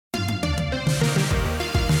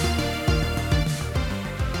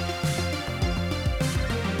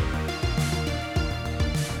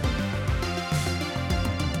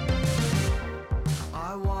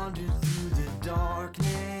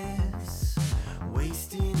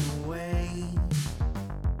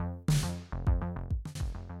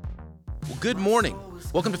Good morning.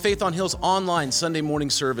 Welcome to Faith on Hill's online Sunday morning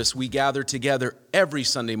service. We gather together every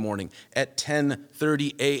Sunday morning at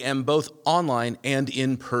 10:30 a.m., both online and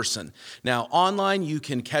in person. Now, online, you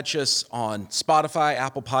can catch us on Spotify,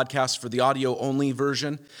 Apple Podcasts for the audio-only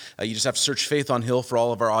version. You just have to search Faith on Hill for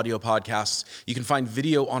all of our audio podcasts. You can find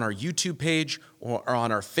video on our YouTube page or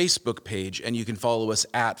on our Facebook page, and you can follow us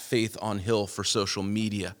at Faith on Hill for social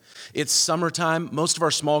media. It's summertime. Most of our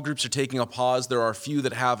small groups are taking a pause. There are a few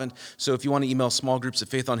that haven't. So if you want to email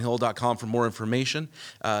smallgroups@faithonhill.com for more information,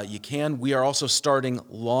 you can. We are also starting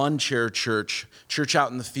Lawn Chair Church out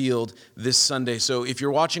in the field this Sunday. So if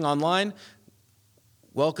you're watching online,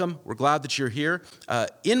 welcome. We're glad that you're here.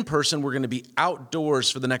 In person, we're going to be outdoors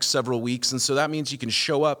for the next several weeks, and so that means you can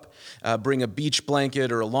show up, bring a beach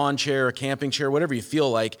blanket or a lawn chair, a camping chair, whatever you feel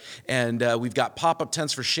like, and we've got pop-up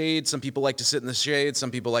tents for shade. Some people like to sit in the shade. Some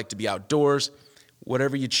people like to be outdoors.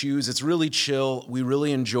 Whatever you choose, it's really chill. We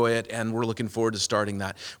really enjoy it, and we're looking forward to starting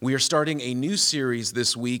that. We are starting a new series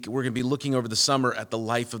this week. We're going to be looking over the summer at the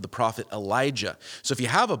life of the prophet Elijah. So if you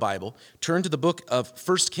have a Bible, turn to the book of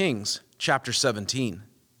 1 Kings, chapter 17.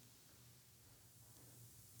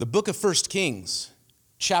 The book of 1 Kings,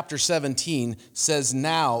 chapter 17, says,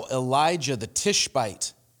 "Now Elijah the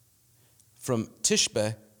Tishbite from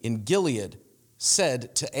Tishbe in Gilead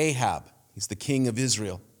said to Ahab," he's the king of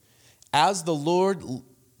Israel, "As the Lord,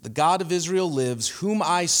 the God of Israel lives, whom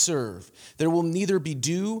I serve, there will neither be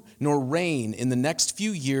dew nor rain in the next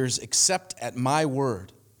few years except at my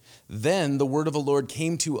word." Then the word of the Lord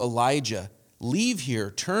came to Elijah, "Leave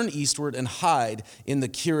here, turn eastward, and hide in the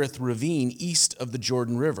Kerith ravine east of the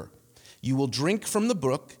Jordan River. You will drink from the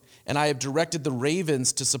brook, and I have directed the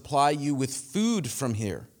ravens to supply you with food from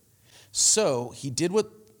here." So he did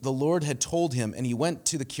what the Lord had told him, and he went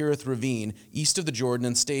to the Kerith ravine east of the Jordan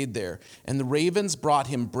and stayed there. And the ravens brought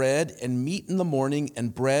him bread and meat in the morning,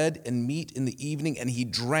 and bread and meat in the evening, and he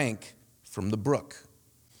drank from the brook.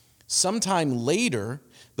 Sometime later,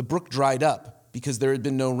 the brook dried up, because there had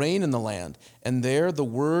been no rain in the land. And there the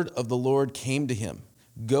word of the Lord came to him,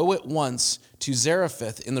 "Go at once to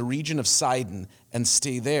Zarephath in the region of Sidon and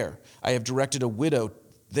stay there. I have directed a widow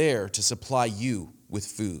there to supply you with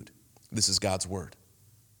food." This is God's word.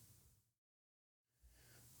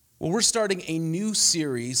 Well, we're starting a new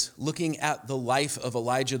series looking at the life of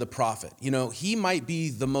Elijah the prophet. You know, he might be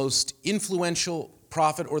the most influential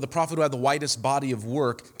prophet or the prophet who had the widest body of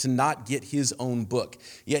work to not get his own book.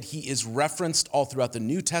 Yet he is referenced all throughout the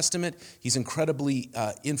New Testament. He's incredibly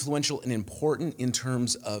influential and important in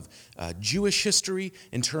terms of Jewish history,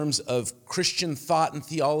 in terms of Christian thought and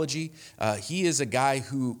theology. He is a guy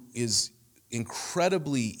who is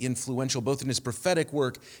incredibly influential both in his prophetic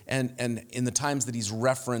work and in the times that he's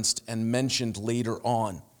referenced and mentioned later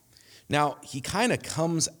on. Now, he kind of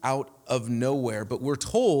comes out of nowhere, but we're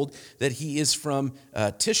told that he is from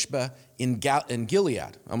Tishbe in Gilead.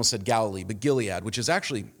 I almost said Galilee, but Gilead, which is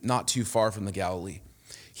actually not too far from the Galilee.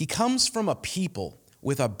 He comes from a people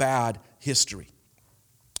with a bad history.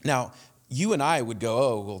 Now, you and I would go,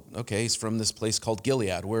 oh, well, okay, he's from this place called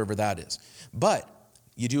Gilead, wherever that is. But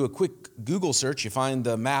you do a quick Google search, you find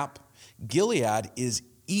the map. Gilead is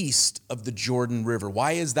east of the Jordan River.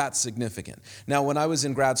 Why is that significant? Now, when I was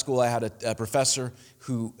in grad school, I had a professor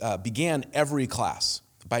who began every class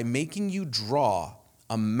by making you draw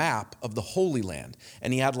a map of the Holy Land.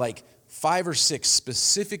 And he had like 5 or 6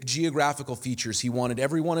 specific geographical features he wanted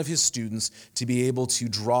every one of his students to be able to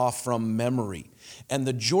draw from memory. And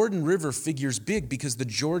the Jordan River figures big because the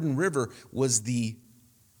Jordan River was the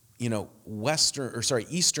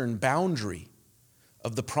eastern boundary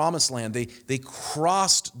of the promised land. They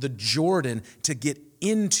crossed the Jordan to get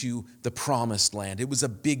into the promised land. It was a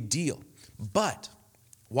big deal. But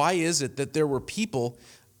why is it that there were people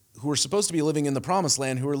who were supposed to be living in the promised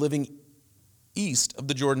land who were living east of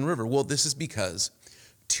the Jordan River? Well, this is because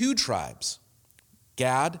 2 tribes,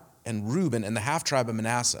 Gad and Reuben and the half tribe of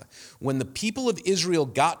Manasseh, when the people of Israel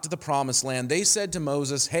got to the promised land, they said to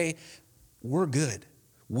Moses, "Hey, we're good.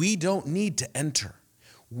 We don't need to enter.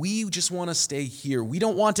 We just want to stay here. We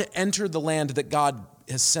don't want to enter the land that God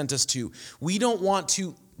has sent us to. We don't want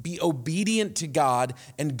to be obedient to God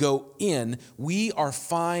and go in. We are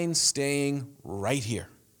fine staying right here.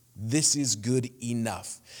 This is good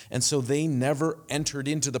enough." And so they never entered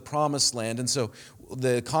into the promised land. And so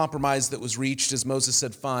the compromise that was reached is Moses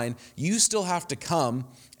said, "Fine, you still have to come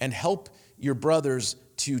and help your brothers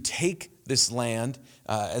to take this land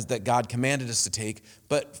as that God commanded us to take,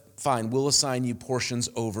 but fine, we'll assign you portions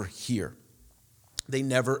over here." They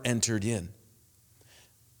never entered in.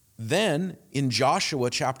 Then in Joshua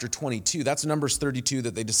chapter 22, that's Numbers 32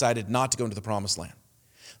 that they decided not to go into the promised land.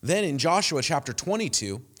 Then in Joshua chapter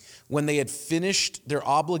 22, when they had finished their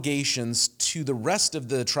obligations to the rest of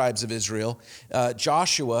the tribes of Israel,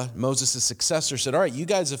 Joshua, Moses' successor, said, all right, you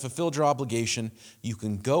guys have fulfilled your obligation. You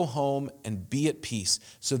can go home and be at peace.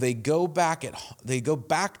 So they go back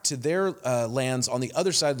to their lands on the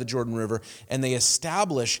other side of the Jordan River, and they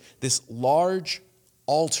establish this large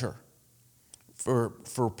altar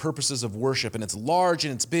for purposes of worship. And it's large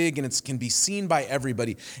and it's big and it can be seen by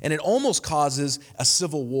everybody. And it almost causes a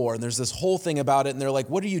civil war. And there's this whole thing about it. And they're like,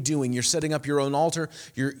 what are you doing? You're setting up your own altar.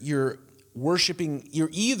 You're worshiping. You're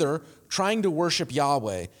either trying to worship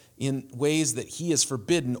Yahweh in ways that he has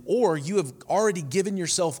forbidden, or you have already given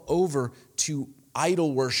yourself over to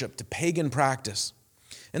idol worship, to pagan practice.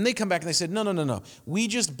 And they come back and they said, no. We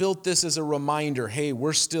just built this as a reminder. Hey,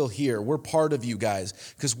 we're still here. We're part of you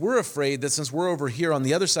guys. Because we're afraid that since we're over here on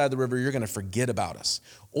the other side of the river, you're going to forget about us.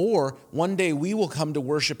 Or one day we will come to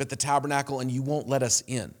worship at the tabernacle and you won't let us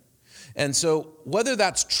in. And so whether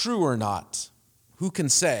that's true or not, who can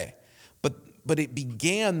say? But it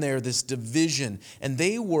began there, this division, and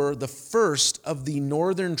they were the first of the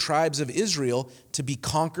northern tribes of Israel to be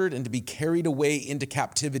conquered and to be carried away into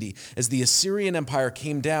captivity as the Assyrian Empire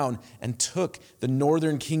came down and took the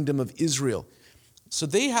northern kingdom of Israel. So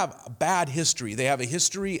they have a bad history. They have a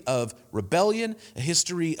history of rebellion, a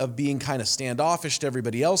history of being kind of standoffish to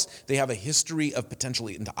everybody else. They have a history of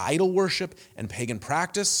potentially into idol worship and pagan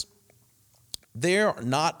practice. They're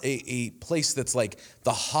not a place that's like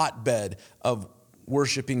the hotbed of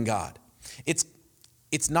worshiping God.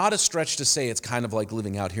 It's not a stretch to say it's kind of like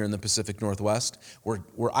living out here in the Pacific Northwest.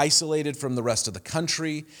 We're isolated from the rest of the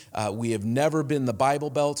country. We have never been the Bible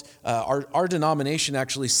Belt. Our denomination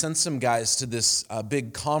actually sent some guys to this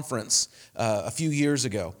big conference a few years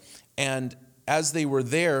ago. And as they were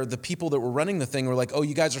there, the people that were running the thing were like, oh,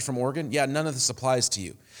 you guys are from Oregon? Yeah, none of this applies to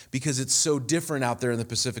you because it's so different out there in the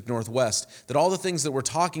Pacific Northwest that all the things that we're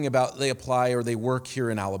talking about, they apply or they work here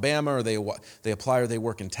in Alabama, or they apply or they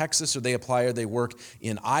work in Texas, or they apply or they work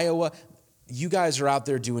in Iowa. You guys are out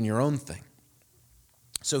there doing your own thing.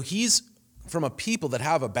 So he's from a people that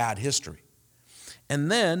have a bad history.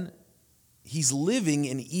 And then he's living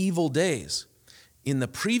in evil days. In the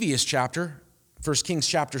previous chapter, 1 Kings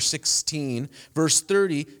chapter 16, verse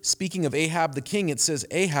 30, speaking of Ahab the king, it says,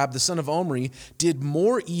 Ahab, the son of Omri, did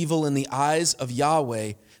more evil in the eyes of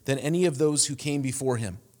Yahweh than any of those who came before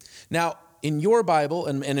him. Now, in your Bible,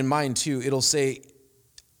 and in mine too, it'll say,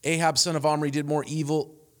 Ahab, son of Omri, did more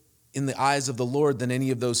evil in the eyes of the Lord than any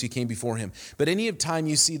of those who came before him. But any time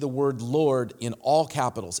you see the word Lord in all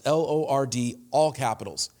capitals, Lord, all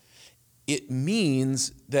capitals, it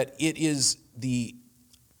means that it is the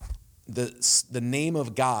name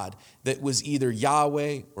of God that was either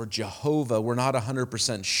Yahweh or Jehovah. We're not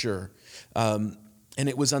 100% sure. And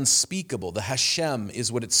it was unspeakable. The Hashem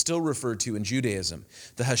is what it's still referred to in Judaism.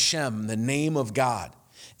 The Hashem, the name of God.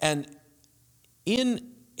 And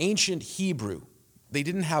in ancient Hebrew, they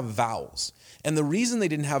didn't have vowels. And the reason they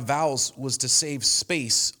didn't have vowels was to save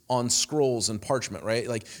space on scrolls and parchment, right?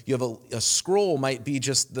 Like you have a scroll might be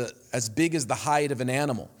just as big as the hide of an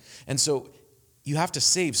animal. And so you have to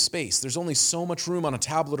save space. There's only so much room on a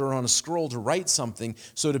tablet or on a scroll to write something.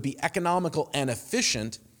 So to be economical and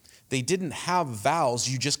efficient, they didn't have vowels.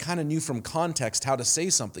 You just kind of knew from context how to say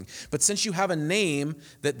something. But since you have a name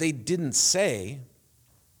that they didn't say,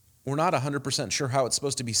 we're not 100% sure how it's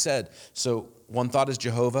supposed to be said. So one thought is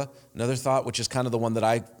Jehovah. Another thought, which is kind of the one that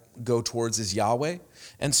I go towards, is Yahweh.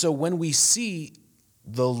 And so when we see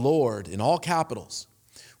the Lord in all capitals,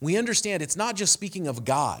 we understand it's not just speaking of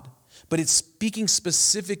God, but it's speaking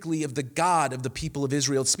specifically of the God of the people of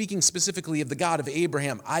Israel. It's speaking specifically of the God of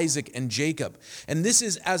Abraham, Isaac, and Jacob. And this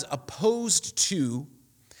is as opposed to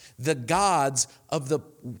the gods of the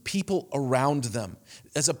people around them,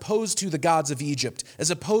 as opposed to the gods of Egypt,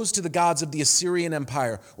 as opposed to the gods of the Assyrian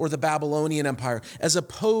Empire or the Babylonian Empire, as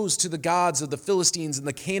opposed to the gods of the Philistines and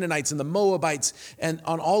the Canaanites and the Moabites and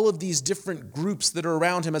on all of these different groups that are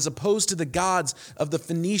around him, as opposed to the gods of the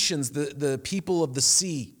Phoenicians, the people of the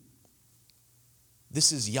sea.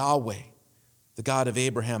 This is Yahweh, the God of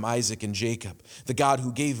Abraham, Isaac, and Jacob, the God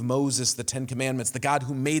who gave Moses the 10 Commandments, the God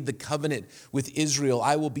who made the covenant with Israel.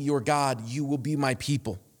 I will be your God, you will be my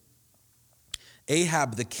people.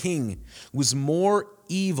 Ahab the king was more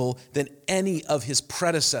evil than any of his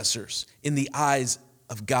predecessors in the eyes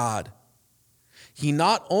of God. He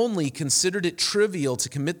not only considered it trivial to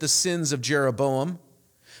commit the sins of Jeroboam,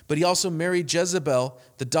 but he also married Jezebel,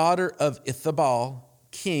 the daughter of Ethabal,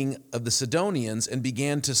 king of the Sidonians, and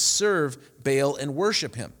began to serve Baal and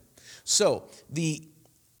worship him. So the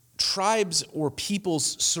tribes or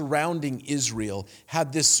peoples surrounding Israel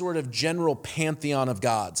had this sort of general pantheon of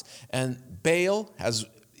gods. And Baal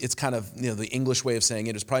it's kind of, the English way of saying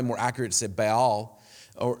it is probably more accurate to say Baal.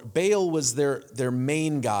 Or Baal was their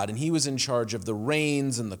main god, and he was in charge of the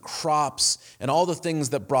rains and the crops and all the things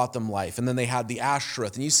that brought them life. And then they had the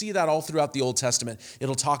Ashtoreth. And you see that all throughout the Old Testament.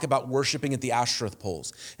 It'll talk about worshiping at the Ashtoreth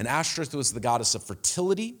poles. And Ashtoreth was the goddess of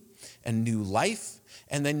fertility and new life.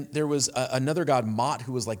 And then there was another god, Mot,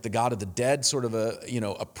 who was like the god of the dead, sort of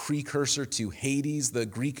a precursor to Hades, the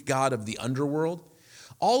Greek god of the underworld.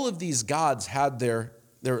 All of these gods had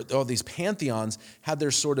all these pantheons had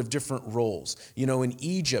their sort of different roles. In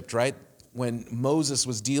Egypt, right, when Moses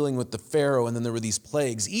was dealing with the Pharaoh and then there were these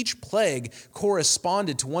plagues, each plague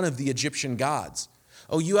corresponded to one of the Egyptian gods.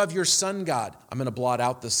 Oh, you have your sun god, I'm going to blot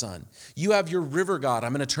out the sun. You have your river god,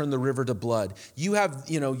 I'm going to turn the river to blood. You have,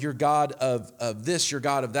 your god of this, your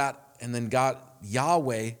god of that. And then God,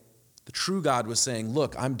 Yahweh, the true God, was saying,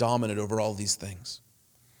 look, I'm dominant over all these things.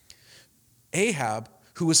 Ahab,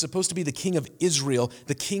 who was supposed to be the king of Israel,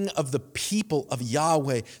 the king of the people of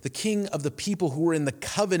Yahweh, the king of the people who were in the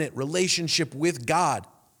covenant relationship with God.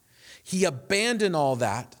 He abandoned all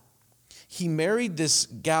that. He married this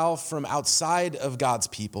gal from outside of God's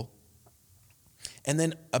people, and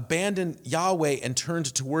then abandoned Yahweh and turned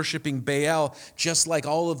to worshiping Baal, just like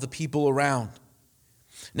all of the people around.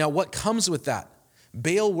 Now, what comes with that?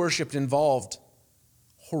 Baal worship involved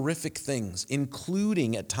horrific things,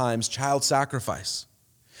 including at times child sacrifice.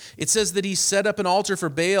 It says that he set up an altar for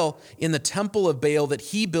Baal in the temple of Baal that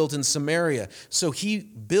he built in Samaria. So he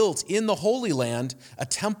built in the Holy Land a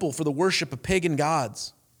temple for the worship of pagan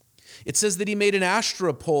gods. It says that he made an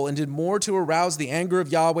Ashtoreth pole and did more to arouse the anger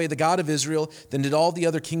of Yahweh, the God of Israel, than did all the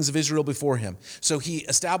other kings of Israel before him. So he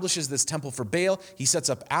establishes this temple for Baal. He sets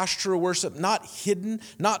up Ashtoreth worship, not hidden,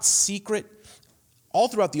 not secret, all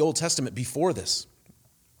throughout the Old Testament before this.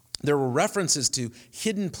 There were references to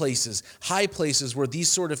hidden places, high places where these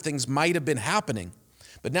sort of things might have been happening.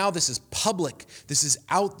 But now this is public. This is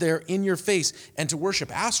out there in your face. And to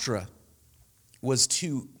worship Ashtoreth was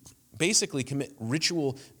to basically commit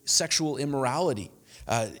ritual sexual immorality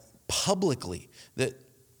publicly. That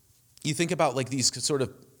you think about like these sort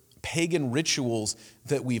of pagan rituals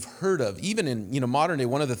that we've heard of. Even in modern day,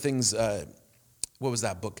 one of the things... what was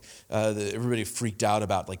that book that everybody freaked out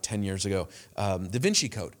about like 10 years ago? Da Vinci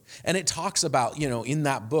Code. And it talks about, in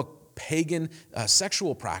that book, pagan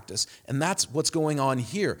sexual practice. And that's what's going on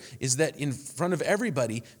here, is that in front of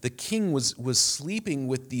everybody, the king was sleeping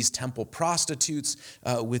with these temple prostitutes,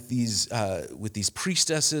 with these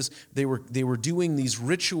priestesses. They were doing these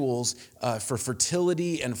rituals for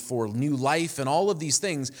fertility and for new life and all of these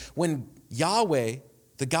things, when Yahweh,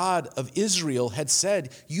 the God of Israel, had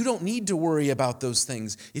said, you don't need to worry about those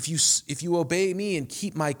things. If you obey me and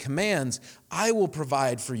keep my commands, I will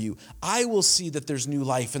provide for you. I will see that there's new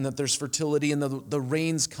life and that there's fertility and the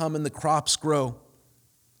rains come and the crops grow.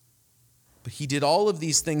 But he did all of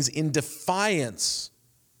these things in defiance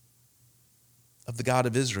of the God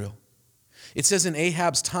of Israel. It says in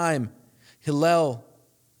Ahab's time, Hillel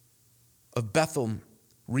of Bethel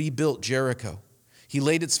rebuilt Jericho. He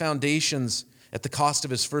laid its foundations at the cost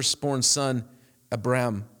of his firstborn son,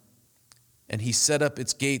 Abram. And he set up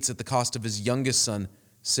its gates at the cost of his youngest son,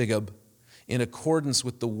 Segub, in accordance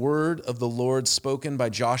with the word of the Lord spoken by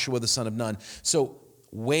Joshua the son of Nun. So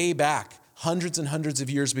way back, hundreds and hundreds of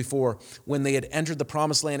years before, when they had entered the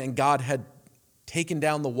promised land and God had taken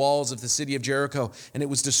down the walls of the city of Jericho and it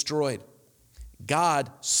was destroyed, God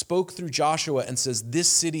spoke through Joshua and says, this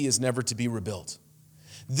city is never to be rebuilt.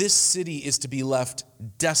 This city is to be left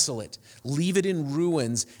desolate. Leave it in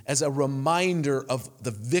ruins as a reminder of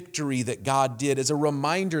the victory that God did, as a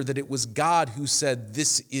reminder that it was God who said,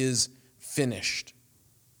 this is finished.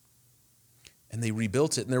 And they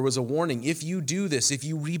rebuilt it, and there was a warning. If you do this, if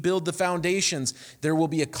you rebuild the foundations, there will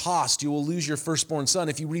be a cost. You will lose your firstborn son.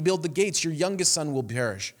 If you rebuild the gates, your youngest son will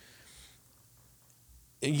perish.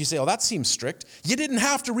 And you say, oh, that seems strict. You didn't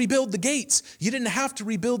have to rebuild the gates. You didn't have to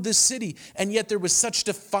rebuild this city. And yet there was such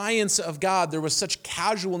defiance of God. There was such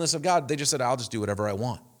casualness of God. They just said, I'll just do whatever I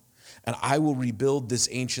want. And I will rebuild this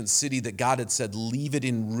ancient city that God had said, leave it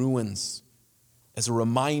in ruins, as a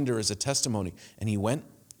reminder, as a testimony. And he went,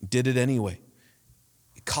 did it anyway.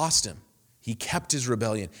 It cost him. He kept his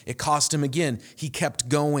rebellion. It cost him again. He kept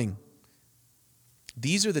going.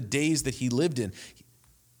 These are the days that he lived in.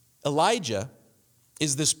 Elijah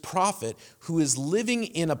is this prophet who is living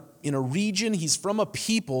in a region, he's from a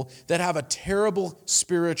people that have a terrible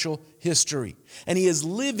spiritual history. And he is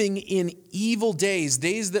living in evil days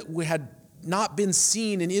that had not been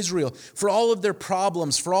seen in Israel, for all of their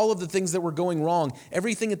problems, for all of the things that were going wrong.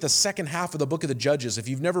 Everything at the second half of the book of the Judges, if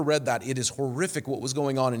you've never read that, it is horrific what was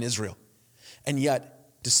going on in Israel. And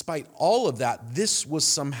yet, despite all of that, this was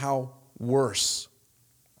somehow worse.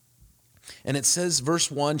 And it says, verse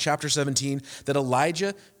 1, chapter 17, that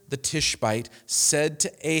Elijah the Tishbite said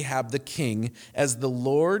to Ahab the king, "As the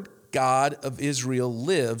Lord God of Israel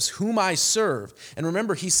lives, whom I serve." And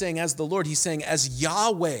remember, he's saying as the Lord, he's saying as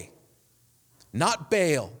Yahweh, not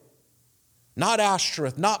Baal, not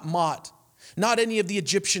Ashtoreth, not Mot, not any of the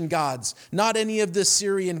Egyptian gods, not any of the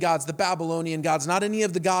Syrian gods, the Babylonian gods, not any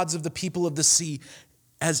of the gods of the people of the sea.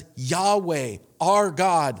 As Yahweh, our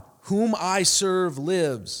God, whom I serve,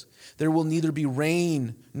 lives, there will neither be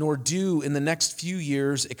rain nor dew in the next few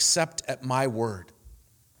years except at my word.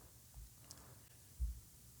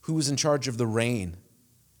 Who was in charge of the rain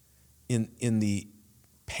in the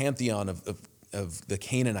pantheon of the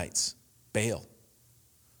Canaanites? Baal.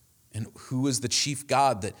 And who was the chief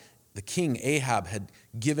god that the king Ahab had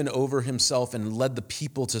given over himself and led the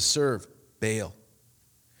people to serve? Baal.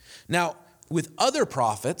 Now, with other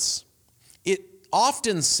prophets, it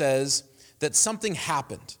often says that something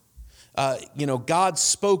happened. God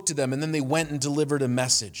spoke to them and then they went and delivered a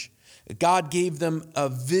message. God gave them a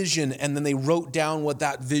vision and then they wrote down what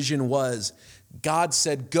that vision was. God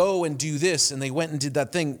said, go and do this, and they went and did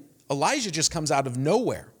that thing. Elijah just comes out of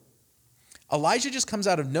nowhere. Elijah just comes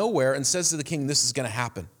out of nowhere and says to the king, this is going to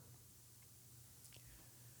happen.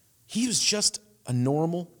 He was just a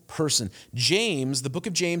normal person. James, the book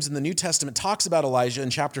of James in the New Testament, talks about Elijah in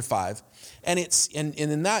chapter 5. And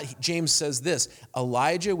in that, James says this: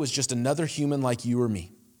 Elijah was just another human like you or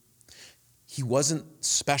me. He wasn't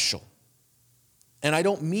special. And I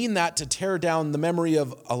don't mean that to tear down the memory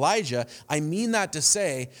of Elijah. I mean that to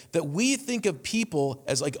say that we think of people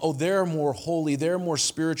as like, oh, they're more holy, they're more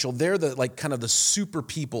spiritual, they're the like kind of the super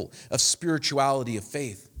people of spirituality, of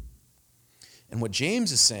faith. And what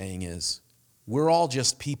James is saying is, we're all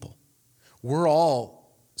just people. We're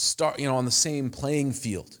all on the same playing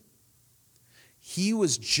field. He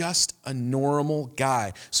was just a normal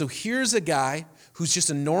guy. So here's a guy who's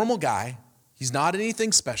just a normal guy. He's not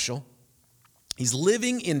anything special. He's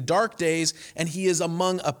living in dark days, and he is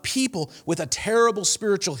among a people with a terrible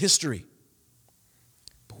spiritual history.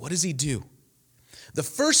 But what does he do? The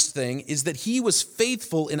first thing is that he was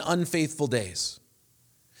faithful in unfaithful days.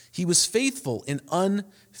 He was faithful in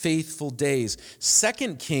unfaithful days.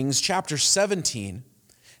 2 Kings chapter 17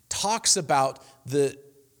 talks about the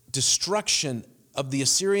destruction of the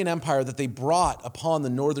Assyrian Empire that they brought upon the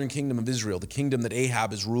northern kingdom of Israel, the kingdom that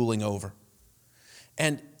Ahab is ruling over.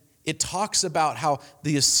 And it talks about how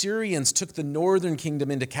the Assyrians took the northern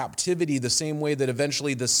kingdom into captivity the same way that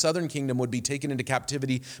eventually the southern kingdom would be taken into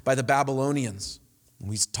captivity by the Babylonians.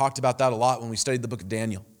 We talked about that a lot when we studied the book of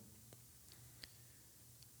Daniel.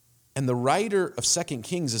 And the writer of 2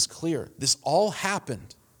 Kings is clear. This all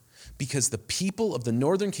happened because the people of the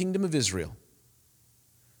northern kingdom of Israel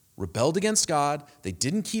rebelled against God. They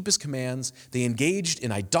didn't keep his commands. They engaged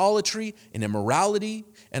in idolatry, in immorality,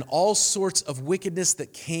 and all sorts of wickedness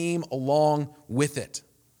that came along with it.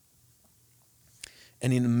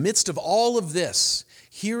 And in the midst of all of this,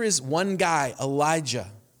 here is one guy, Elijah,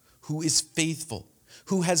 who is faithful,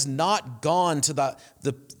 who has not gone to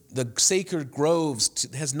the sacred groves,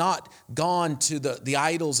 has not gone to the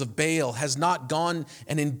idols of Baal, has not gone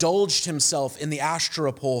and indulged himself in the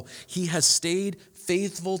Ashtoreth pole. He has stayed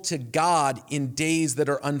faithful to God in days that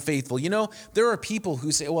are unfaithful. There are people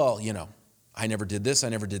who say, well, I never did this, I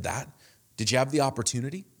never did that. Did you have the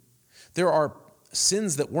opportunity? There are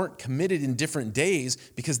sins that weren't committed in different days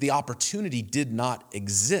because the opportunity did not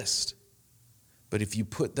exist. But if you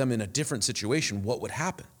put them in a different situation, what would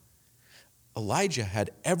happen? Elijah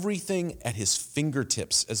had everything at his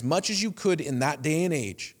fingertips, as much as you could in that day and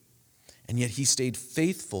age, and yet he stayed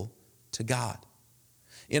faithful to God.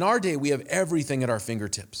 In our day, we have everything at our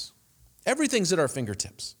fingertips. Everything's at our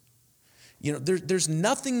fingertips. There's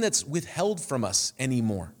nothing that's withheld from us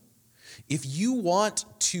anymore. If you want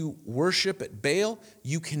to worship at Baal,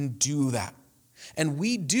 you can do that. And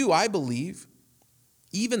we do, I believe,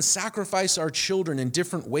 even sacrifice our children in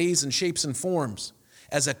different ways and shapes and forms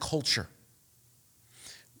as a culture.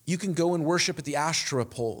 You can go and worship at the Ashtoreth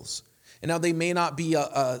poles. And now they may not be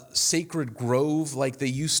a sacred grove like they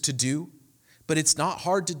used to do, but it's not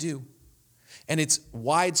hard to do. And it's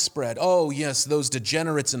widespread. Oh, yes, those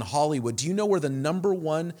degenerates in Hollywood. Do you know where the number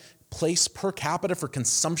one place per capita for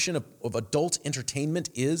consumption of adult entertainment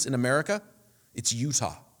is in America? It's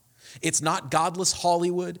Utah. It's not godless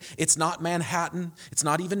Hollywood. It's not Manhattan. It's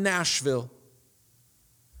not even Nashville.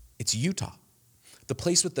 It's Utah. The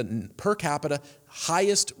place with the per capita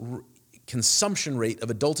highest consumption rate of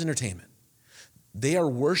adult entertainment. They are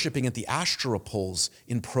worshiping at the Asherah poles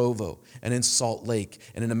in Provo and in Salt Lake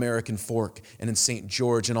and in American Fork and in St.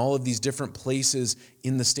 George and all of these different places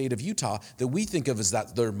in the state of Utah that we think of as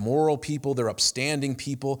that they're moral people, they're upstanding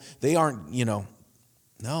people. They aren't,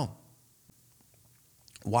 no.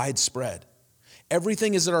 Widespread.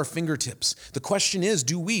 Everything is at our fingertips. The question is,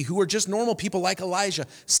 do we, who are just normal people like Elijah,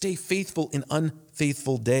 stay faithful in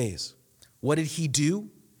unfaithful days? What did he do?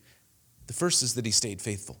 The first is that he stayed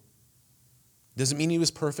faithful. Doesn't mean he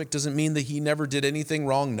was perfect, doesn't mean that he never did anything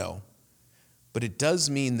wrong, no. But it does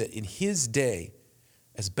mean that in his day,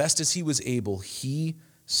 as best as he was able, he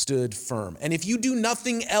stood firm. And if you do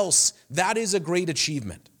nothing else, that is a great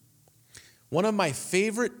achievement. One of my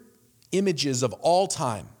favorite images of all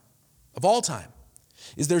time,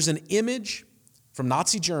 is there's an image from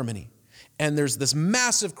Nazi Germany, and there's this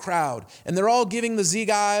massive crowd, and they're all giving the Sieg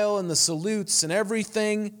Heil and the salutes and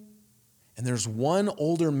everything, and there's one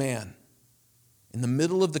older man in the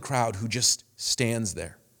middle of the crowd who just stands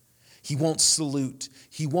there. He won't salute.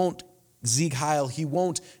 He won't Sieg Heil. He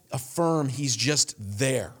won't affirm. He's just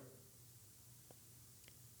there.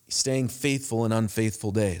 He's staying faithful in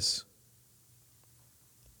unfaithful days.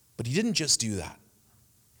 But he didn't just do that.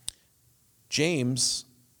 James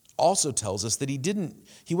also tells us that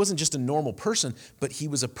he wasn't just a normal person, but he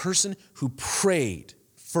was a person who prayed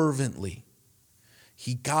fervently.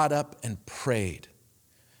 He got up and prayed.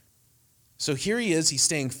 So here he is, he's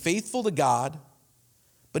staying faithful to God,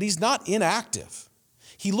 but he's not inactive.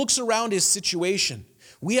 He looks around his situation.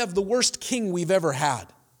 We have the worst king we've ever had.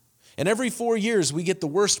 And every 4 years, we get the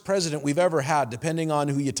worst president we've ever had, depending on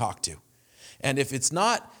who you talk to. And if it's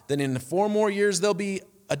not, then in 4 more years, there'll be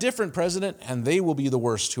a different president, and they will be the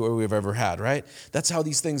worst who we've ever had, right? That's how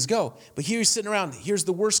these things go. But here he's sitting around, here's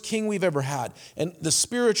the worst king we've ever had. And the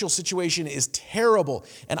spiritual situation is terrible.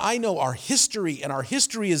 And I know our history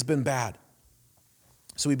has been bad.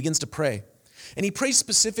 So he begins to pray. And he prays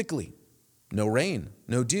specifically, no rain,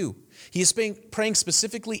 no dew. He is praying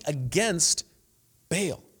specifically against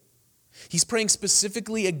Baal. He's praying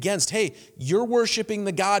specifically against, hey, you're worshiping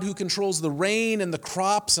the God who controls the rain and the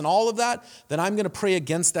crops and all of that, then I'm going to pray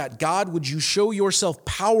against that. God, would you show yourself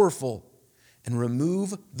powerful and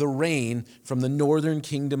remove the rain from the northern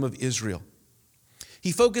kingdom of Israel?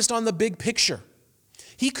 He focused on the big picture.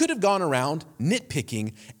 He could have gone around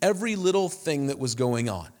nitpicking every little thing that was going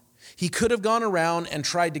on. He could have gone around and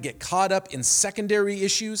tried to get caught up in secondary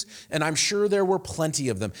issues, and I'm sure there were plenty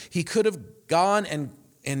of them. He could have gone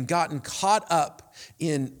and gotten caught up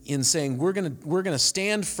in saying, we're gonna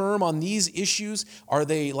stand firm on these issues. Are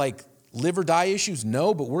they like live or die issues?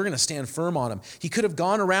 No, but we're gonna stand firm on them. He could have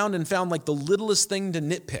gone around and found like the littlest thing to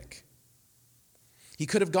nitpick. He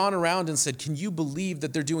could have gone around and said, can you believe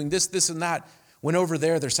that they're doing this, this, and that, when over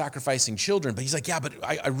there they're sacrificing children? But he's like, yeah, but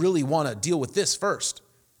I really want to deal with this first.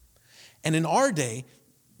 And in our day,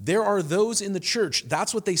 there are those in the church,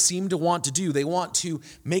 that's what they seem to want to do. They want to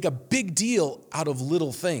make a big deal out of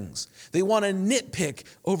little things. They want to nitpick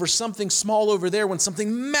over something small over there when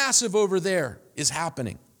something massive over there is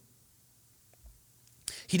happening.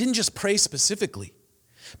 He didn't just pray specifically,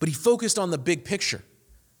 but he focused on the big picture.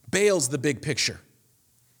 Baal's the big picture.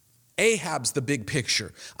 Ahab's the big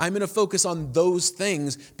picture. I'm going to focus on those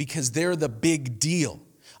things because they're the big deal.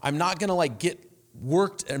 I'm not going to get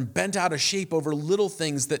worked and bent out of shape over little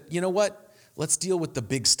things that, you know what? Let's deal with the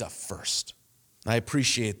big stuff first. I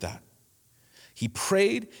appreciate that. He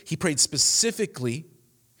prayed specifically,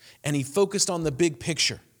 and he focused on the big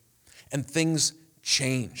picture, and things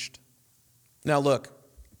changed. Now look,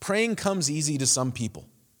 praying comes easy to some people,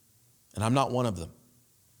 and I'm not one of them.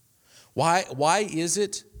 Why is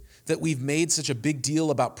it that we've made such a big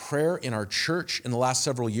deal about prayer in our church in the last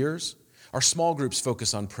several years? Our small groups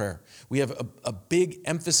focus on prayer. We have a big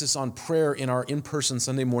emphasis on prayer in our in-person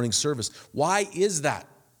Sunday morning service. Why is that?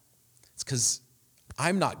 It's because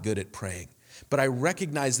I'm not good at praying, but I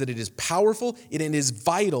recognize that it is powerful, it is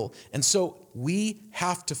vital, and so we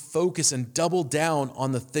have to focus and double down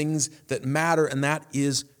on the things that matter, and that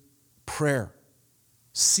is prayer.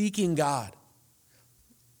 Seeking God,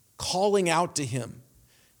 calling out to Him,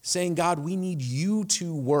 saying, God, we need you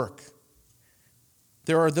to work.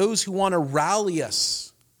 There are those who want to rally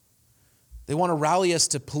us. They want to rally us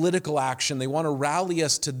to political action. They want to rally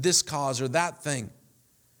us to this cause or that thing.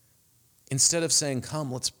 Instead of saying,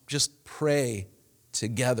 come, let's just pray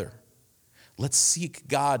together. Let's seek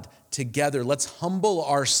God together. Let's humble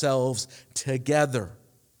ourselves together.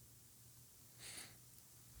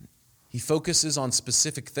 He focuses on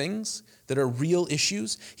specific things that are real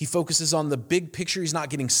issues. He focuses on the big picture. He's not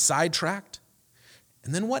getting sidetracked.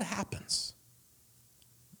 And then what happens?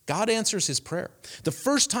 God answers his prayer. The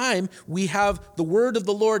first time we have the word of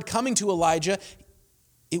the Lord coming to Elijah,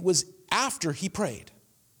 it was after he prayed.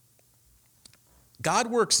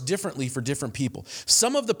 God works differently for different people.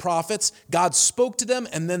 Some of the prophets, God spoke to them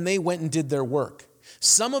and then they went and did their work.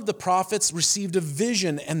 Some of the prophets received a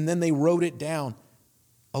vision and then they wrote it down.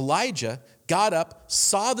 Elijah got up,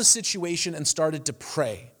 saw the situation, and started to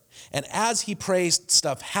pray. And as he prayed,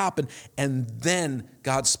 stuff happened, and then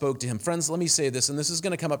God spoke to him. Friends, let me say this, and this is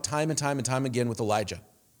going to come up time and time and time again with Elijah.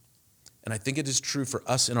 And I think it is true for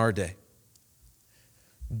us in our day.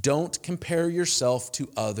 Don't compare yourself to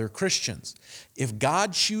other Christians. If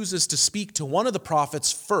God chooses to speak to one of the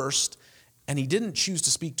prophets first, and he didn't choose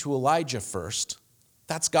to speak to Elijah first,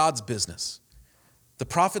 that's God's business. The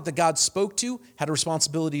prophet that God spoke to had a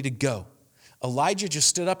responsibility to go. Elijah just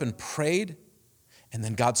stood up and prayed, and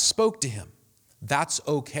then God spoke to him. That's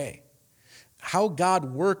okay. How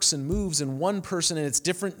God works and moves in one person, and it's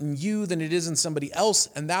different in you than it is in somebody else,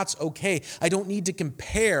 and that's okay. I don't need to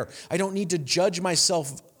compare. I don't need to judge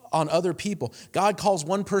myself on other people. God calls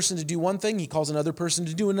one person to do one thing, he calls another person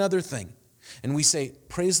to do another thing. And we say,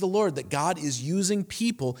 praise the Lord that God is using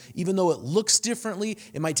people, even though it looks differently,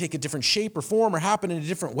 it might take a different shape or form or happen in a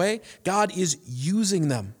different way. God is using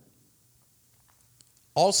them.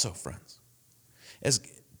 Also, friends, as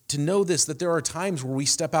to know this, that there are times where we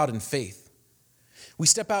step out in faith. We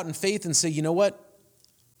step out in faith and say, you know what?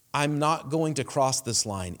 I'm not going to cross this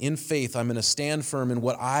line. In faith, I'm going to stand firm in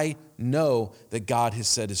what I know that God has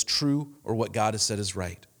said is true or what God has said is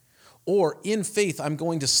right. Or in faith, I'm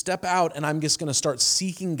going to step out and I'm just going to start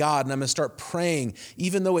seeking God and I'm going to start praying,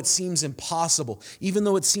 even though it seems impossible, even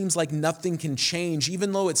though it seems like nothing can change,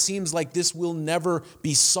 even though it seems like this will never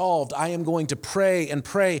be solved. I am going to pray and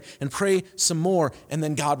pray and pray some more, and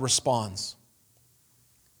then God responds.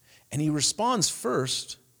 And he responds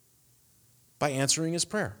first by answering his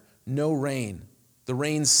prayer. No rain. The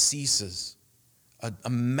rain ceases. A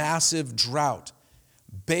massive drought.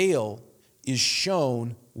 Baal is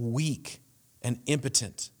shown weak and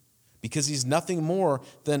impotent because he's nothing more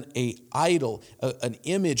than an idol, an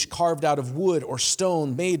image carved out of wood or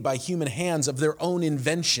stone made by human hands of their own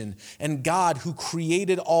invention. And God, who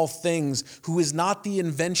created all things, who is not the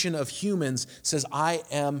invention of humans, says, I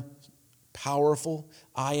am powerful,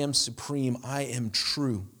 I am supreme, I am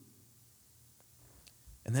true.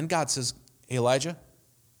 And then God says, hey, Elijah,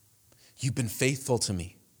 you've been faithful to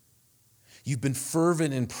me. You've been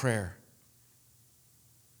fervent in prayer.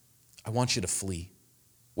 I want you to flee.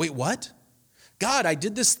 Wait, what? God, I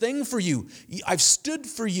did this thing for you. I've stood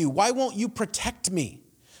for you. Why won't you protect me?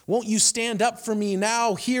 Won't you stand up for me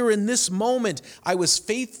now, here in this moment? I was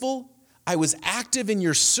faithful. I was active in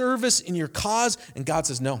your service, in your cause. And God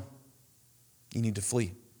says, no, you need to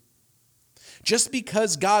flee. Just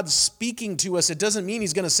because God's speaking to us, it doesn't mean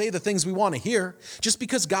he's going to say the things we want to hear. Just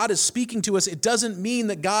because God is speaking to us, it doesn't mean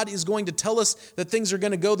that God is going to tell us that things are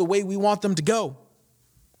going to go the way we want them to go.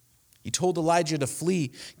 He told Elijah to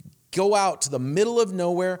flee, go out to the middle of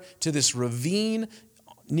nowhere, to this ravine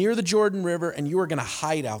near the Jordan River, and you are going to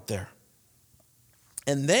hide out there.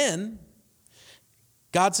 And then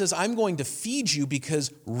God says, I'm going to feed you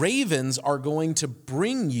because ravens are going to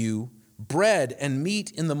bring you bread and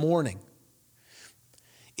meat in the morning.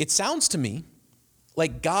 It sounds to me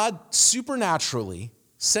like God supernaturally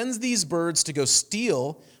sends these birds to go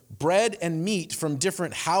steal bread and meat from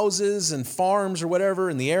different houses and farms or whatever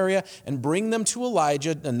in the area and bring them to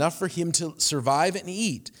Elijah, enough for him to survive and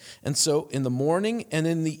eat. And so in the morning and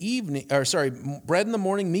in the evening, bread in the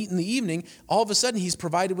morning, meat in the evening, all of a sudden he's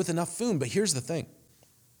provided with enough food. But here's the thing.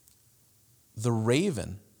 The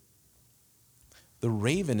raven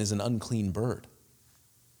is an unclean bird.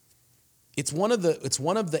 It's one of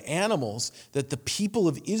the animals that the people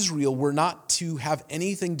of Israel were not to have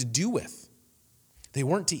anything to do with. They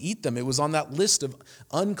weren't to eat them. It was on that list of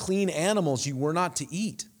unclean animals you were not to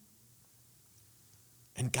eat.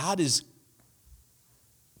 And God is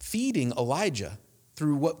feeding Elijah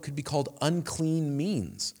through what could be called unclean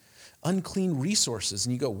means, unclean resources.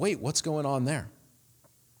 And you go, wait, what's going on there?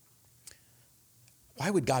 Why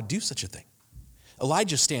would God do such a thing?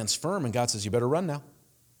 Elijah stands firm and God says, you better run now.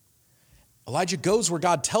 Elijah goes where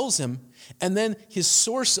God tells him, and then his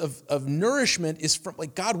source of nourishment is from,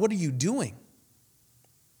 like, God, what are you doing?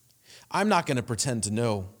 I'm not going to pretend to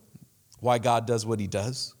know why God does what he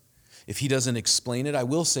does. If he doesn't explain it, I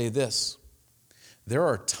will say this. There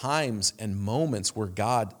are times and moments where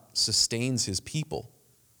God sustains his people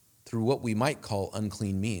through what we might call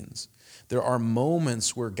unclean means. There are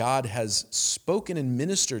moments where God has spoken and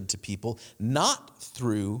ministered to people, not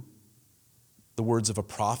through the words of a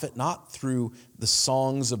prophet, not through the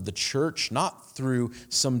songs of the church, not through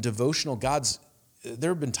some devotional gods. There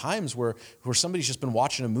have been times where somebody's just been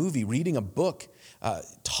watching a movie, reading a book,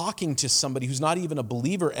 talking to somebody who's not even a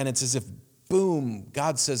believer, and it's as if, boom,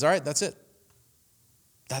 God says, all right, that's it.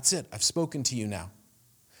 That's it. I've spoken to you now.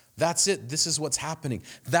 That's it. This is what's happening.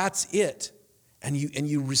 That's it. And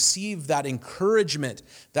you receive that encouragement,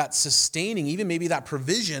 that sustaining, even maybe that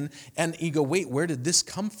provision, and you go, wait, where did this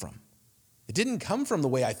come from? It didn't come from the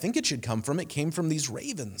way I think it should come from. It came from these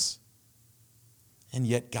ravens. And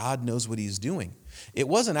yet God knows what he's doing. It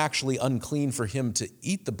wasn't actually unclean for him to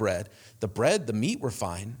eat the bread. The meat were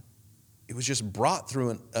fine. It was just brought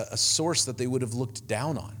through a source that they would have looked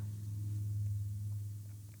down on.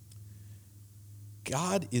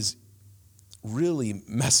 God is really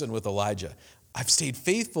messing with Elijah. I've stayed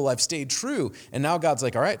faithful, I've stayed true. And now God's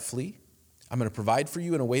like, all right, flee. I'm going to provide for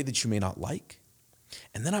you in a way that you may not like.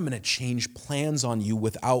 And then I'm going to change plans on you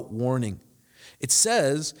without warning. It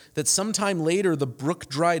says that sometime later the brook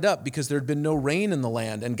dried up because there had been no rain in the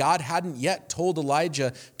land. And God hadn't yet told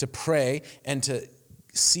Elijah to pray and to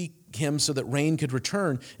seek him so that rain could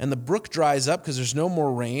return. And the brook dries up because there's no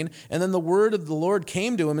more rain. And then the word of the Lord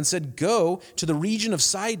came to him and said, go to the region of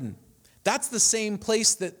Sidon. That's the same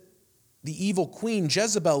place that the evil queen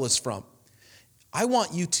Jezebel is from. I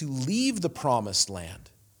want you to leave the promised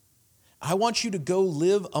land. I want you to go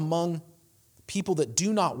live among people that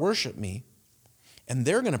do not worship me, and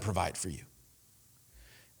they're going to provide for you.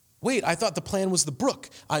 Wait, I thought the plan was the brook.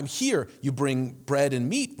 I'm here. You bring bread and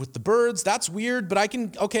meat with the birds. That's weird, but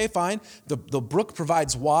okay, fine. The brook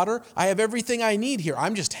provides water. I have everything I need here.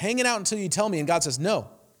 I'm just hanging out until you tell me. And God says,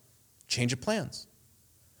 no, change of plans.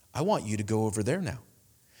 I want you to go over there now.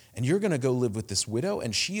 And you're going to go live with this widow,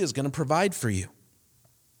 and she is going to provide for you.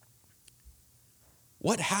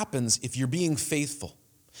 What happens if you're being faithful?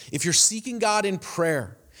 If you're seeking God in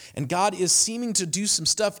prayer, and God is seeming to do some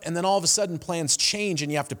stuff, and then all of a sudden plans change,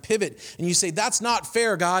 and you have to pivot, and you say, that's not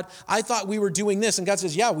fair, God. I thought we were doing this. And God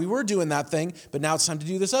says, yeah, we were doing that thing, but now it's time to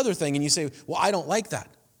do this other thing. And you say, well, I don't like that.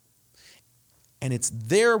 And it's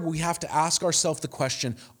there we have to ask ourselves the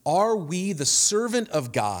question, are we the servant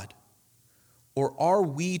of God? Or are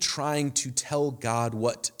we trying to tell God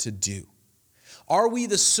what to do? Are we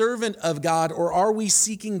the servant of God, or are we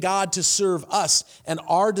seeking God to serve us and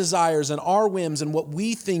our desires and our whims and what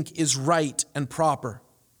we think is right and proper?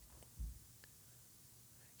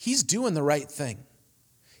 He's doing the right thing.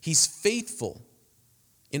 He's faithful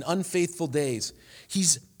in unfaithful days.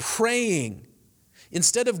 He's praying.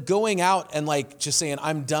 Instead of going out and just saying,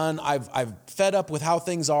 I'm done, I've fed up with how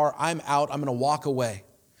things are, I'm out, I'm going to walk away.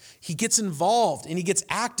 He gets involved and he gets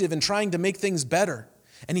active in trying to make things better.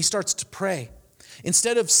 And he starts to pray.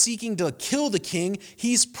 Instead of seeking to kill the king,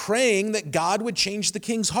 he's praying that God would change the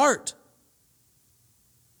king's heart.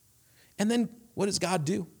 And then what does God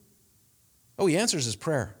do? Oh, he answers his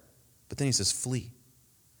prayer. But then he says, flee.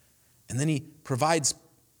 And then he provides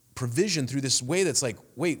provision through this way that's like,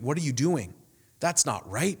 wait, what are you doing? That's not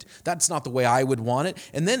right. That's not the way I would want it.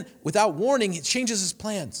 And then without warning, he changes his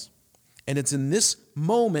plans. And it's in this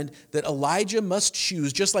moment that Elijah must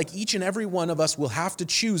choose, just like each and every one of us will have to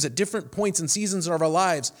choose at different points and seasons of our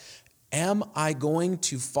lives. Am I going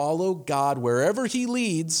to follow God wherever he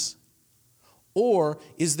leads? Or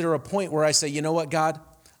is there a point where I say, you know what, God,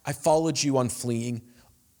 I followed you on fleeing.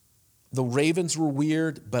 The ravens were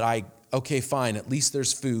weird, but okay, fine, at least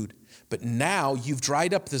there's food. But now you've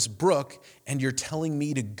dried up this brook and you're telling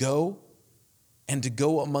me to go and to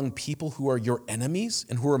go among people who are your enemies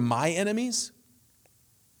and who are my enemies?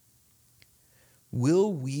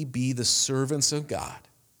 Will we be the servants of God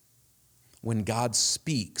when God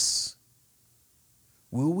speaks?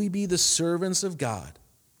 Will we be the servants of God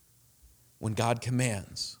when God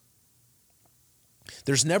commands?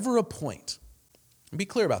 There's never a point, and be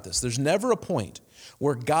clear about this, there's never a point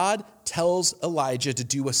where God tells Elijah to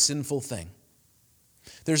do a sinful thing.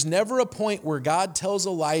 There's never a point where God tells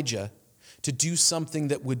Elijah to do something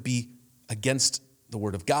that would be against the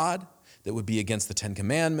word of God, that would be against the Ten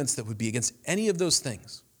Commandments, that would be against any of those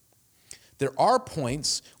things. There are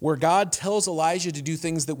points where God tells Elijah to do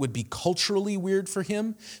things that would be culturally weird for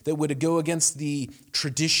him, that would go against the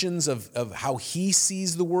traditions of how he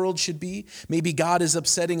sees the world should be. Maybe God is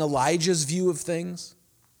upsetting Elijah's view of things.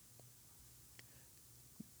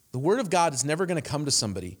 The word of God is never going to come to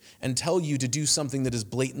somebody and tell you to do something that is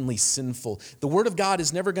blatantly sinful. The word of God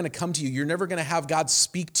is never going to come to you. You're never going to have God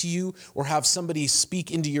speak to you or have somebody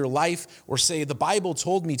speak into your life or say, the Bible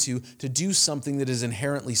told me to do something that is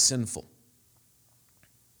inherently sinful.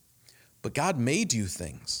 But God may do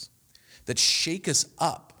things that shake us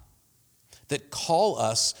up, that call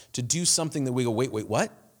us to do something that we go, wait,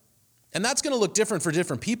 what? And that's going to look different for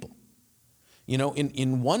different people. You know,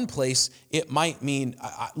 in one place, it might mean,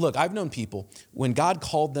 look, I've known people, when God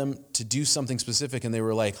called them to do something specific and they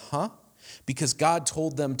were like, huh? Because God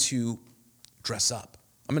told them to dress up.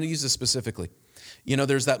 I'm going to use this specifically. You know,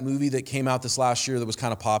 there's that movie that came out this last year that was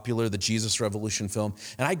kind of popular, the Jesus Revolution film.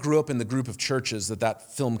 And I grew up in the group of churches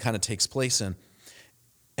that film kind of takes place in.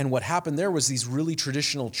 And what happened there was these really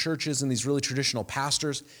traditional churches and these really traditional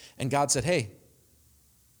pastors. And God said, hey,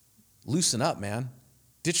 loosen up, man.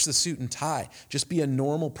 Ditch the suit and tie. Just be a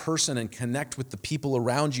normal person and connect with the people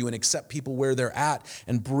around you and accept people where they're at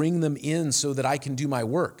and bring them in so that I can do my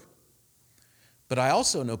work. But I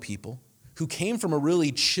also know people who came from a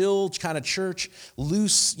really chill kind of church,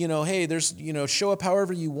 loose, hey, there's, show up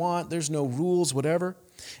however you want, there's no rules, whatever.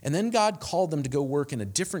 And then God called them to go work in a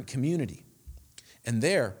different community. And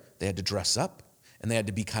there, they had to dress up, and they had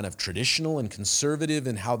to be kind of traditional and conservative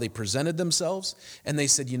in how they presented themselves. And they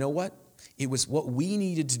said, you know what? It was what we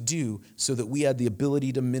needed to do so that we had the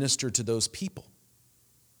ability to minister to those people.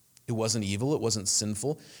 It wasn't evil, it wasn't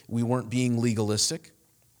sinful, we weren't being legalistic.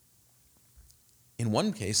 In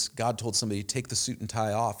one case, God told somebody, take the suit and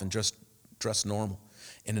tie off and just dress normal.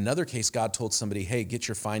 In another case, God told somebody, hey, get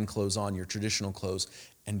your fine clothes on, your traditional clothes,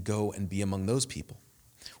 and go and be among those people.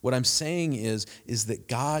 What I'm saying is that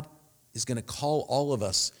God is going to call all of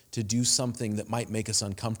us to do something that might make us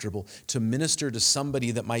uncomfortable, to minister to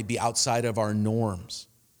somebody that might be outside of our norms.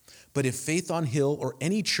 But if Faith on Hill or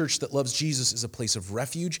any church that loves Jesus is a place of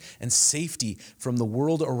refuge and safety from the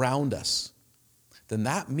world around us, then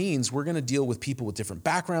that means we're going to deal with people with different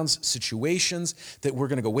backgrounds, situations, that we're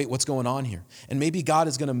going to go, wait, what's going on here? And maybe God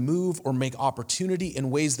is going to move or make opportunity in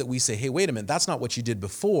ways that we say, hey, wait a minute, that's not what you did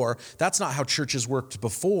before. That's not how churches worked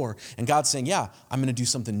before. And God's saying, yeah, I'm going to do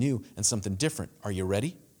something new and something different. Are you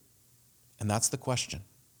ready? And that's the question.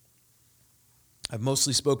 I've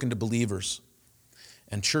mostly spoken to believers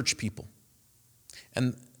and church people,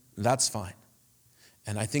 and that's fine.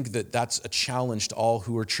 And I think that that's a challenge to all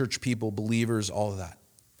who are church people, believers, all of that.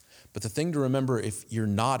 But the thing to remember if you're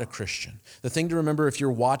not a Christian, the thing to remember if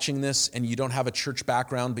you're watching this and you don't have a church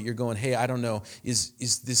background, but you're going, hey, I don't know, is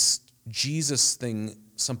this Jesus thing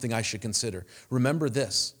something I should consider? Remember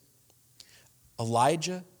this.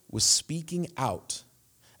 Elijah was speaking out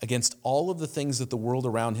against all of the things that the world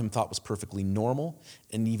around him thought was perfectly normal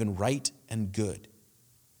and even right and good.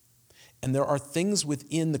 And there are things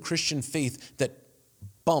within the Christian faith that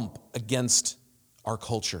bump against our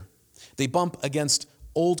culture. They bump against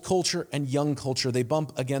old culture and young culture. They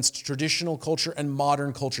bump against traditional culture and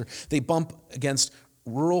modern culture. They bump against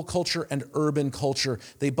rural culture and urban culture.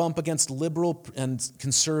 They bump against liberal and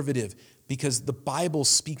conservative because the Bible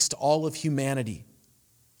speaks to all of humanity.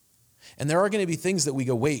 And there are going to be things that we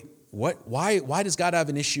go, wait, what? Why does God have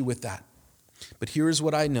an issue with that? But here's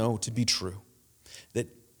what I know to be true, that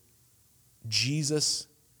Jesus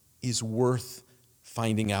is worth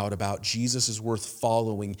finding out about. Jesus is worth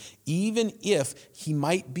following, even if he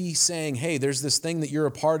might be saying, hey, there's this thing that you're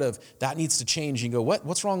a part of, that needs to change. And you go,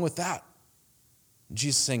 what's wrong with that? And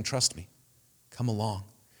Jesus is saying, trust me, come along.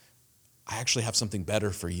 I actually have something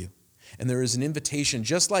better for you. And there is an invitation,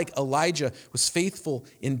 just like Elijah was faithful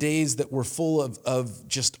in days that were full of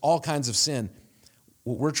just all kinds of sin.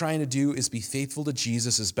 What we're trying to do is be faithful to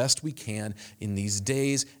Jesus as best we can in these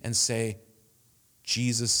days and say,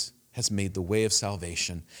 Jesus has made the way of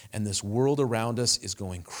salvation, and this world around us is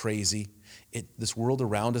going crazy. This world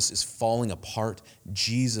around us is falling apart.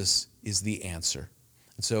 Jesus is the answer.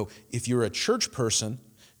 And so if you're a church person,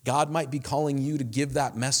 God might be calling you to give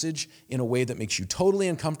that message in a way that makes you totally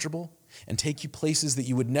uncomfortable and take you places that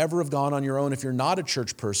you would never have gone on your own. If you're not a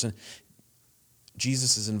church person,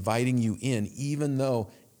 Jesus is inviting you in, even though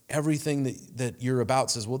everything that you're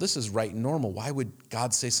about says, well, this is right and normal. Why would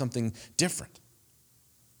God say something different?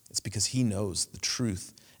 It's because he knows the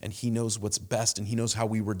truth, and he knows what's best, and he knows how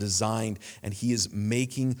we were designed, and he is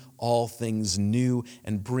making all things new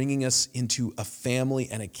and bringing us into a family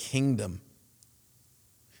and a kingdom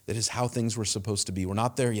that is how things were supposed to be. We're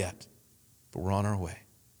not there yet, but we're on our way.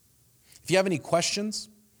 If you have any questions,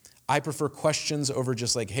 I prefer questions over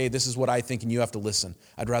just like, hey, this is what I think and you have to listen.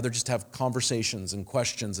 I'd rather just have conversations and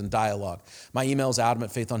questions and dialogue. My email is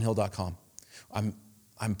adam@faithonhill.com.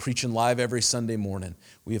 I'm preaching live every Sunday morning.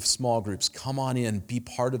 We have small groups. Come on in, be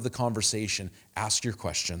part of the conversation, ask your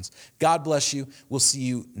questions. God bless you. We'll see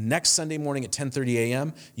you next Sunday morning at 10:30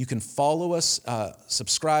 a.m. You can follow us,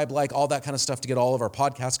 subscribe, like, all that kind of stuff to get all of our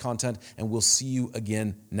podcast content, and we'll see you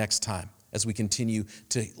again next time as we continue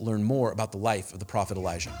to learn more about the life of the prophet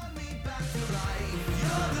Elijah.